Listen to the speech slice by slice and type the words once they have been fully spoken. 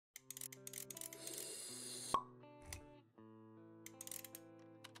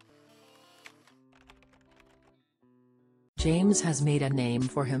James has made a name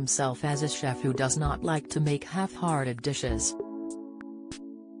for himself as a chef who does not like to make half-hearted dishes.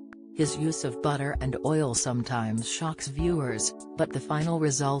 His use of butter and oil sometimes shocks viewers, but the final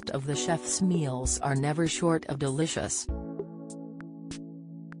result of the chef's meals are never short of delicious.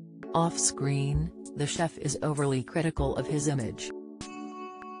 Off-screen, the chef is overly critical of his image.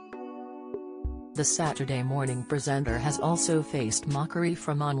 The Saturday morning presenter has also faced mockery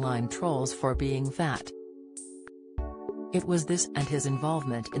from online trolls for being fat. It was this and his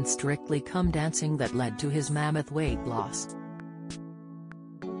involvement in Strictly Come Dancing that led to his mammoth weight loss.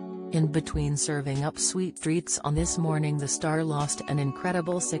 In between serving up sweet treats on This Morning, the star lost an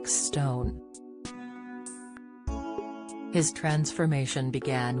incredible 6 stone. His transformation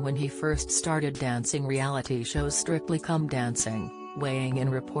began when he first started dancing reality show Strictly Come Dancing, weighing in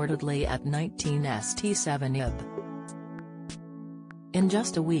reportedly at 19 st 7 ib. In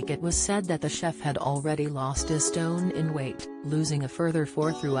just a week it was said that the chef had already lost a stone in weight, losing a further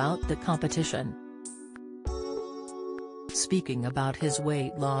 4 throughout the competition. Speaking about his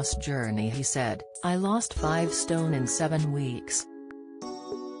weight loss journey, he said, "I lost 5 stone in 7 weeks.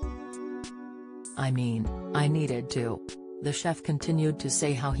 I mean, I needed to." The chef continued to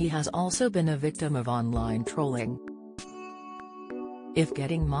say how he has also been a victim of online trolling. If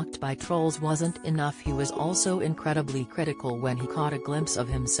getting mocked by trolls wasn't enough, he was also incredibly critical when he caught a glimpse of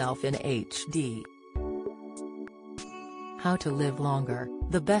himself in HD. How to live longer,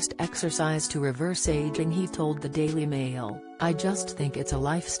 the best exercise to reverse aging, he told the Daily Mail. "I just think it's a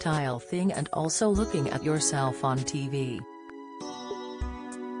lifestyle thing, and also looking at yourself on TV.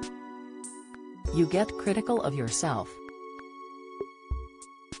 You get critical of yourself.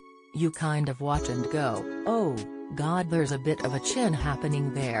 You kind of watch and go, oh, God, there's a bit of a chin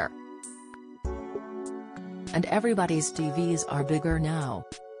happening there. And everybody's TVs are bigger now.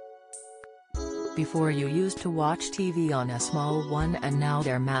 Before you used to watch TV on a small one and now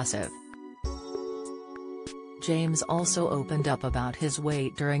they're massive." James also opened up about his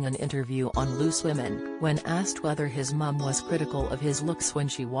weight during an interview on Loose Women. When asked whether his mum was critical of his looks when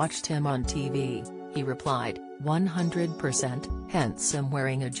she watched him on TV, he replied, 100%, hence I'm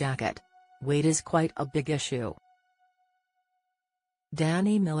wearing a jacket. Weight is quite a big issue.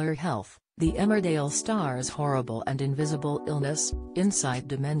 Danny Miller Health, the Emmerdale star's horrible and invisible illness, inside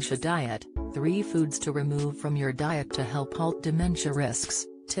dementia diet, 3 foods to remove from your diet to help halt dementia risks,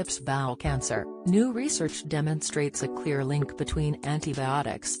 tips bowel cancer. New research demonstrates a clear link between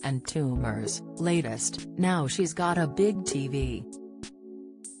antibiotics and tumors. Latest, now she's got a big TV.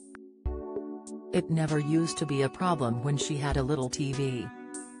 It never used to be a problem when she had a little TV.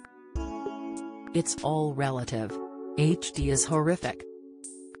 It's all relative. HD is horrific.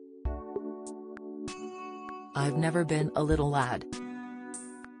 I've never been a little lad.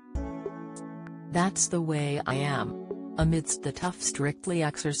 That's the way I am. Amidst the tough Strictly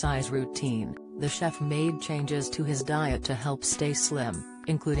exercise routine, the chef made changes to his diet to help stay slim,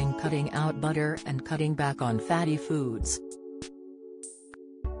 including cutting out butter and cutting back on fatty foods.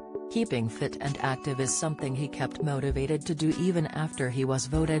 Keeping fit and active is something he kept motivated to do even after he was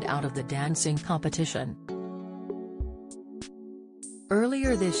voted out of the dancing competition.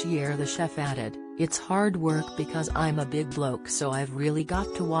 Earlier this year the chef added, "It's hard work because I'm a big bloke, so I've really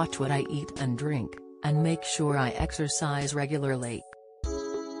got to watch what I eat and drink, and make sure I exercise regularly."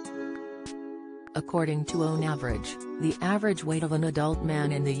 According to On Average, the average weight of an adult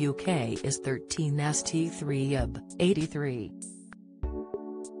man in the UK is 13 st 3 ib,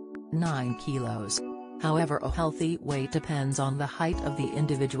 83.9 kilos. However, a healthy weight depends on the height of the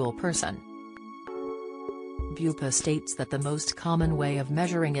individual person. Bupa states that the most common way of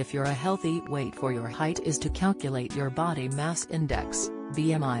measuring if you're a healthy weight for your height is to calculate your body mass index,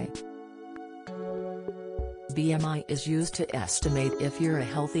 BMI. BMI is used to estimate if you're a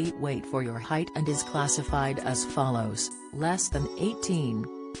healthy weight for your height and is classified as follows: less than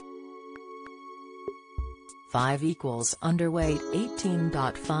 18.5 equals underweight,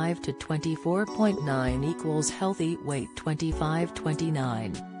 18.5 to 24.9 equals healthy weight,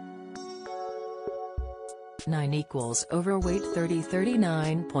 25-29. 9 equals overweight,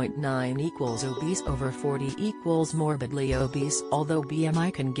 39.9 equals obese, over 40 equals morbidly obese. Although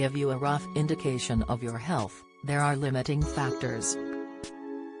BMI can give you a rough indication of your health, there are limiting factors.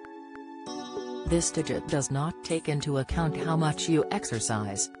 This digit does not take into account how much you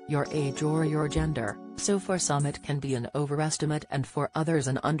exercise, your age or your gender, so for some it can be an overestimate and for others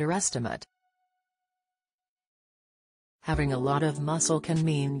an underestimate. Having a lot of muscle can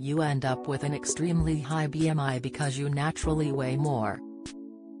mean you end up with an extremely high BMI because you naturally weigh more.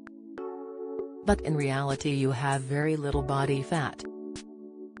 But in reality you have very little body fat.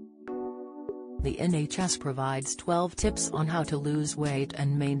 The NHS provides 12 tips on how to lose weight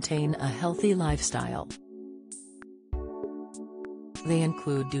and maintain a healthy lifestyle. They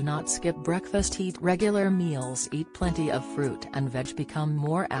include: do not skip breakfast, eat regular meals, eat plenty of fruit and veg, become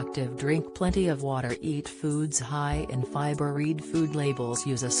more active, drink plenty of water, eat foods high in fiber, read food labels,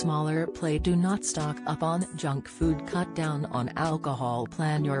 use a smaller plate, do not stock up on junk food, cut down on alcohol,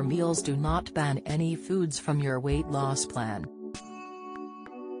 plan your meals, do not ban any foods from your weight loss plan.